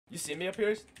You see me up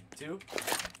here? 2.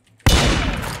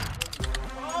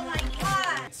 Oh my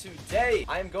god! Today,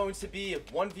 I am going to be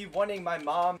 1v1ing my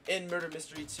mom in Murder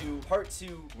Mystery 2 Part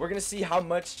 2. We're gonna see how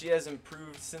much she has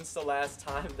improved since the last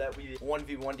time that we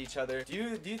 1v1'd each other. Do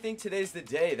you think today's the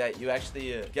day that you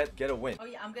actually get a win? Oh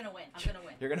yeah, I'm gonna win. I'm gonna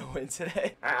win. You're gonna win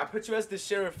today? Alright, I'll put you as the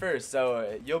sheriff first,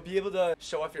 so you'll be able to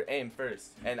show off your aim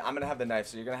first. And I'm gonna have the knife,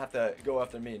 so you're gonna have to go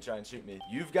after me and try and shoot me.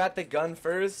 You've got the gun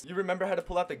first. You remember how to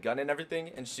pull out the gun and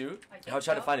everything and shoot? I'll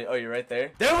try to find it. Oh, you're right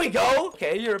there. There we go!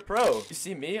 Okay, you're a pro. You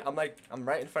see me? I'm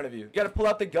right in front of you. You gotta pull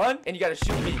out the gun and you gotta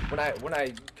shoot me when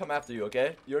I come after you,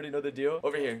 okay? You already know the deal.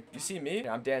 Over here. You see me?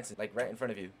 I'm dancing like right in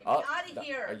front of you. Get out of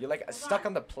here. You're like stuck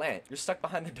on the plant. You're stuck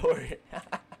behind the door.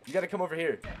 You gotta come over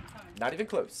here. Okay, not even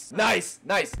close. Nice,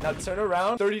 nice. Now turn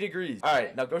around 30 degrees. All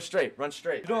right, now go straight. Run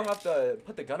straight. You don't have to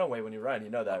put the gun away when you run. You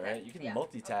know that, right? You can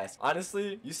multitask.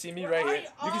 Honestly, you see me right here.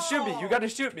 You can shoot me. You gotta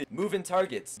shoot me. Moving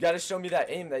targets. You gotta show me that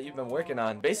aim that you've been working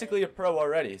on. Basically a pro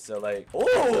already. So like,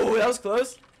 oh, that was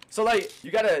close. So like,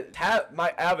 you gotta tap my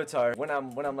avatar when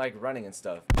I'm like running and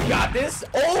stuff. You got this?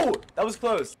 Oh, that was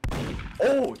close.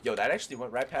 Oh, yo, that actually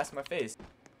went right past my face.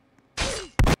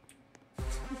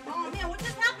 Oh man, what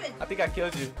just happened? I think I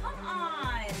killed you. Come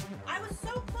on. I was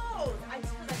so close. I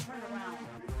turned around.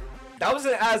 That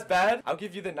wasn't as bad. I'll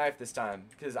give you the knife this time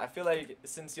because I feel like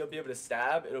since you'll be able to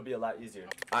stab, it'll be a lot easier.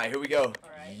 All right, here we go.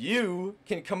 Right. You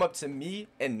can come up to me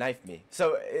and knife me.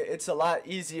 So it's a lot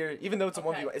easier, even though it's a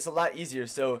 1v1, it's a lot easier.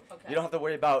 So you don't have to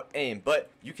worry about aim,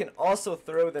 but you can also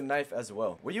throw the knife as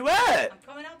well. Where you at? I'm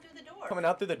coming out through the door. Coming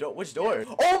out through the door. Which door?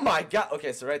 Oh my god.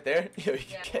 Okay, so right there.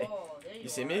 Okay. Oh, there you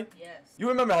see are. me? Yes. You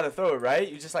remember how to throw it, right?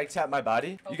 You just like tap my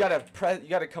body. Okay. You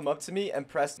gotta come up to me and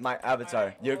press my avatar.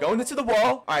 Right. You're going into the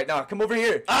wall. All right, now come over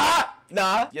here. Ah!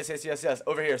 Nah. Yes.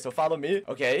 Over here. So follow me.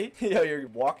 Okay. Yo, you're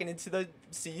walking into the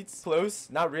seats. Close.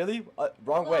 Not really.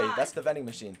 Wrong way. That's the vending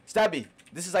machine. Stabby.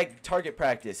 This is like target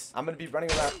practice. I'm gonna be running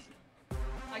around.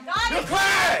 I got it.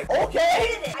 Crack!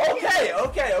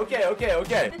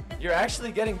 Okay. You're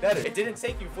actually getting better. It didn't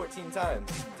take you 14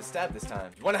 times to stab this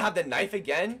time. You want to have the knife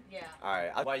again? Yeah. All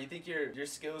right. Why, you think your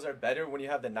skills are better when you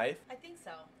have the knife? I think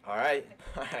so. All right.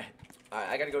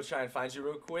 I gotta go try and find you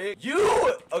real quick.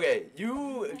 Okay,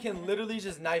 you can literally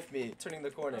just knife me turning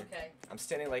the corner. Okay. I'm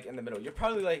standing like in the middle. You're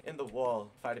probably like in the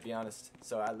wall, if I had to be honest.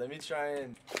 So let me try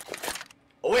and...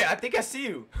 Oh wait, I think I see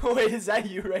you. Wait, is that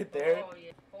you right there? Oh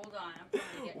yeah. Hold on. I'm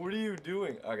trying to get What are you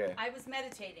doing? Okay. I was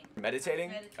meditating.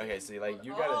 Meditating? Okay, so like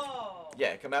you gotta... Oh.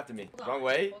 Yeah, come after me. Hold on, Wrong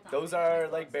way. hold on. Those are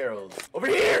like barrels. Over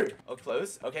here! Oh,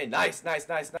 close. Okay, nice.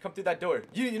 Come through that door.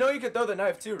 You know you can throw the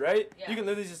knife too, right? Yeah. You can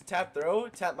literally just tap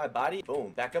my body.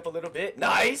 Boom. Back up a little bit.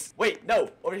 Nice! Wait, no.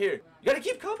 Over here. You gotta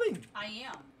keep coming. I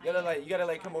am. You gotta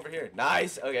like come over here.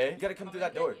 Nice. Okay. You gotta come through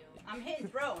that door. I'm hitting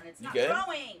throw and it's not good?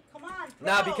 throwing. Come on, throw.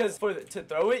 Nah, because to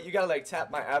throw it, you gotta like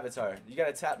tap my avatar. You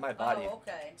gotta tap my body. Oh,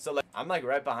 okay. So like I'm like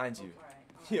right behind you. All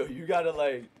right. Yo, you gotta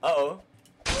like, oh.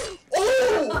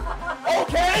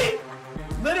 Okay!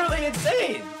 Literally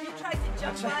insane! You tried to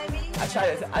jump by me?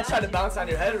 I tried to bounce on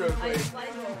your head real I quick. slide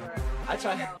over.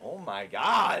 Oh my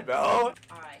god, bro!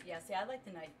 Alright, yeah, see, I like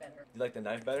the knife better. You like the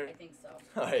knife better? I think so.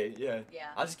 Alright, yeah. Yeah.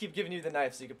 I'll just keep giving you the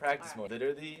knife so you can practice more. Alright.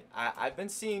 Literally, I've been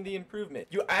seeing the improvement.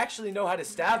 You actually know how to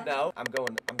stab now. I'm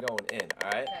going in,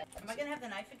 alright? Okay. Am I gonna have the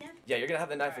knife again? Yeah, you're gonna have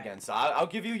the knife Alright. again. So I'll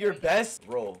give you your best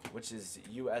role, which is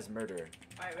you as murderer.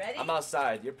 Alright, ready? I'm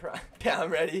outside. Yeah,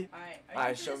 I'm ready. Alright, are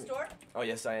Alright, you show in the me. store? Oh,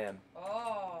 yes, I am.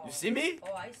 Oh. You see me?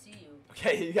 Oh, I see you.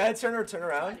 Okay, you gotta turn Trying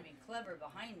around. to be clever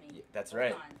behind me. Yeah, that's Hold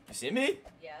right. on. You see me?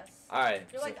 Yes. Alright.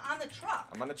 You're like on the truck.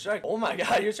 I'm on the truck. Oh my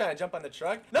god, you're trying to jump on the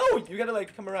truck? No, you gotta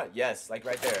like come around. Yes, like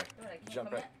right there. Good, I can't Jump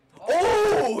come right. in.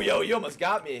 Oh, yo, you almost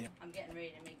got me. I'm getting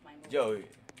ready to make my move. Yo,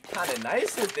 kinda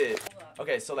nice with it. Hold up.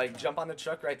 Okay, so like jump on the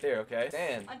truck right there, okay?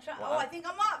 Stand. Oh, I think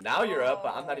I'm up. Now you're up,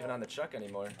 but I'm not even on the truck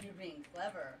anymore. You're being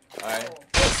clever. Alright.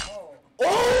 Oh.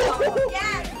 Oh!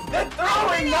 Yes! The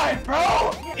throwing knife,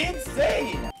 bro!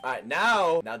 Insane! Alright,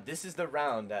 now this is the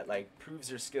round that like proves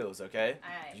your skills, okay?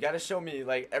 Alright. You gotta show me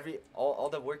like all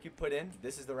the work you put in.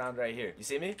 This is the round right here. You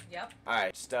see me? Yep.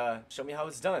 Alright, just show me how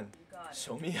it's done. You got it.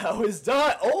 Show me how it's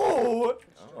done. Oh!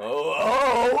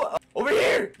 Oh! Over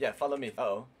here! Yeah, follow me.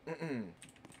 Uh-oh. Oh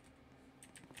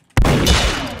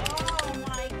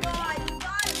my god, you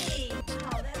got me!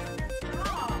 Oh, that's messed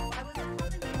up. I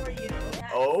wasn't coming for you.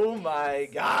 Oh my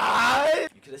god!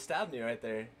 You could have stabbed me right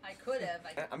there. I could have.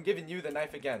 I'm giving you the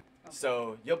knife again. Okay.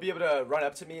 So you'll be able to run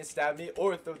up to me and stab me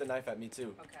or throw the knife at me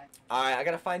too. Okay. Alright, I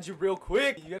gotta find you real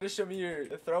quick. You gotta show me your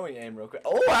throwing aim real quick.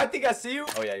 Oh, I think I see you.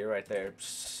 Oh yeah, you're right there.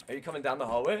 Psst. Are you coming down the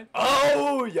hallway?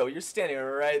 Oh, yo, you're standing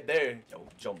right there.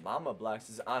 Yo, Mama Blocks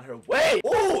is on her way.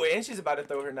 Oh, Oh, and she's about to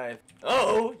throw her knife.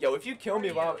 Oh, yo, if you kill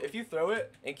me if you throw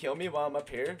it and kill me while I'm up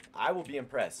here, I will be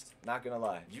impressed. Not gonna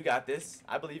lie. You got this.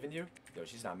 I believe in you. Yo,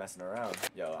 she's not messing around.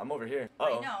 Yo, I'm over here.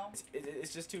 Uh-oh. I know.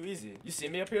 It's just too easy. You see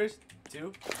me up here,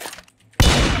 too?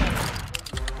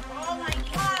 Oh my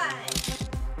god!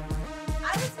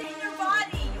 I was hitting your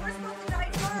body! You were supposed to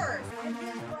die first! I really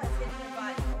was hitting your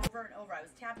body over and over. I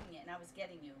was tapping it and I was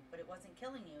getting you, but it wasn't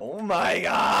killing you. Oh my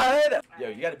god! Yo,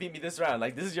 you gotta beat me this round.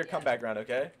 Like, this is your comeback round,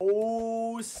 okay?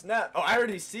 Oh, snap. Oh, I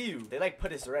already see you. They, like,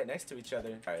 put us right next to each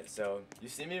other. Alright, so, you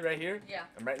see me right here? Yeah.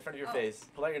 I'm right in front of your face.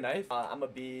 Pull out your knife. I'm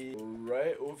gonna be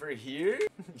right over here.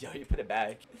 Yo, you put it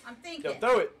back. I'm thinking. Yo,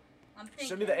 throw it. I'm thinking.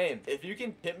 Show me the aim. If you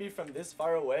can hit me from this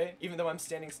far away, even though I'm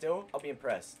standing still, I'll be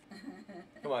impressed.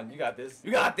 Come on, you got this.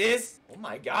 You got this. Oh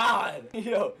my god.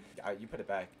 Yo, you put it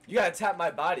back. You gotta tap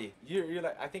my body. You're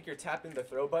like, I think you're tapping the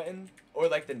throw button or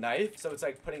like the knife, so it's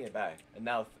like putting it back. And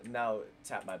now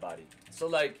tap my body. So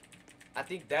like, I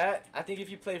think if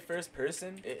you play first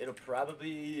person, it'll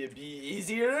probably be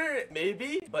easier,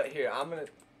 maybe. But here, I'm gonna.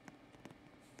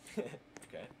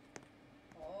 Okay.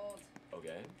 Hold.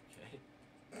 Okay.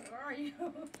 Where are you?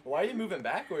 Why are you moving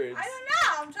backwards? I don't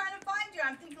know. I'm trying to find you.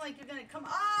 I'm thinking like you're gonna come.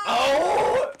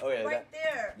 Oh! Oh yeah. Right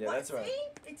there. Yeah, what? that's right.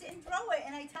 See? It didn't throw it,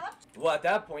 and I tapped. Well, at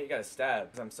that point, you gotta stab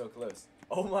because I'm so close.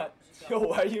 Oh my. Yo,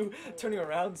 why are you turning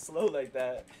around slow like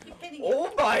that? Keep hitting Oh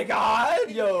you. my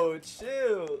god. Yo,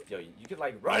 chill. Yo, you could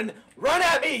like run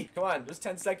at me. Come on. There's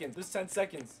 10 seconds. There's 10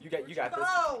 seconds. You got this.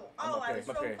 Oh, I'm up I here, was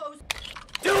I'm so up here. close.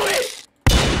 Do it.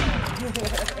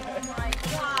 Oh my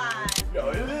god. Yo,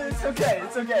 it's okay.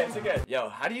 It's okay. It's okay. Yo,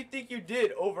 how do you think you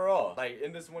did overall? Like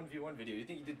in this 1v1 video, you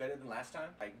think you did better than last time?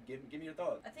 Like, give me your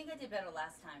thoughts. I think I did better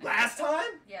last time. Last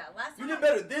time? Yeah, last time. You did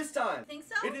better this time. Think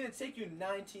so? It didn't take you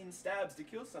 19 stabs to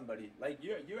kill somebody. Like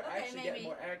you're actually getting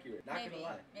more accurate. Not gonna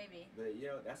lie. Maybe. But you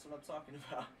know, that's what I'm talking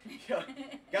about. Yo,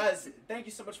 guys, thank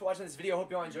you so much for watching this video.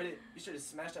 Hope you all enjoyed it. Be sure to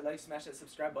smash that like, smash that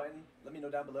subscribe button. Let me know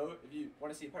down below if you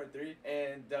want to see part 3.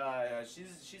 And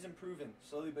she's improving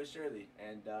slowly but surely.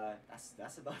 And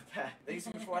that's about that. Thank you so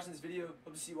much for watching this video.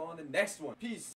 Hope to see you all in the next one. Peace.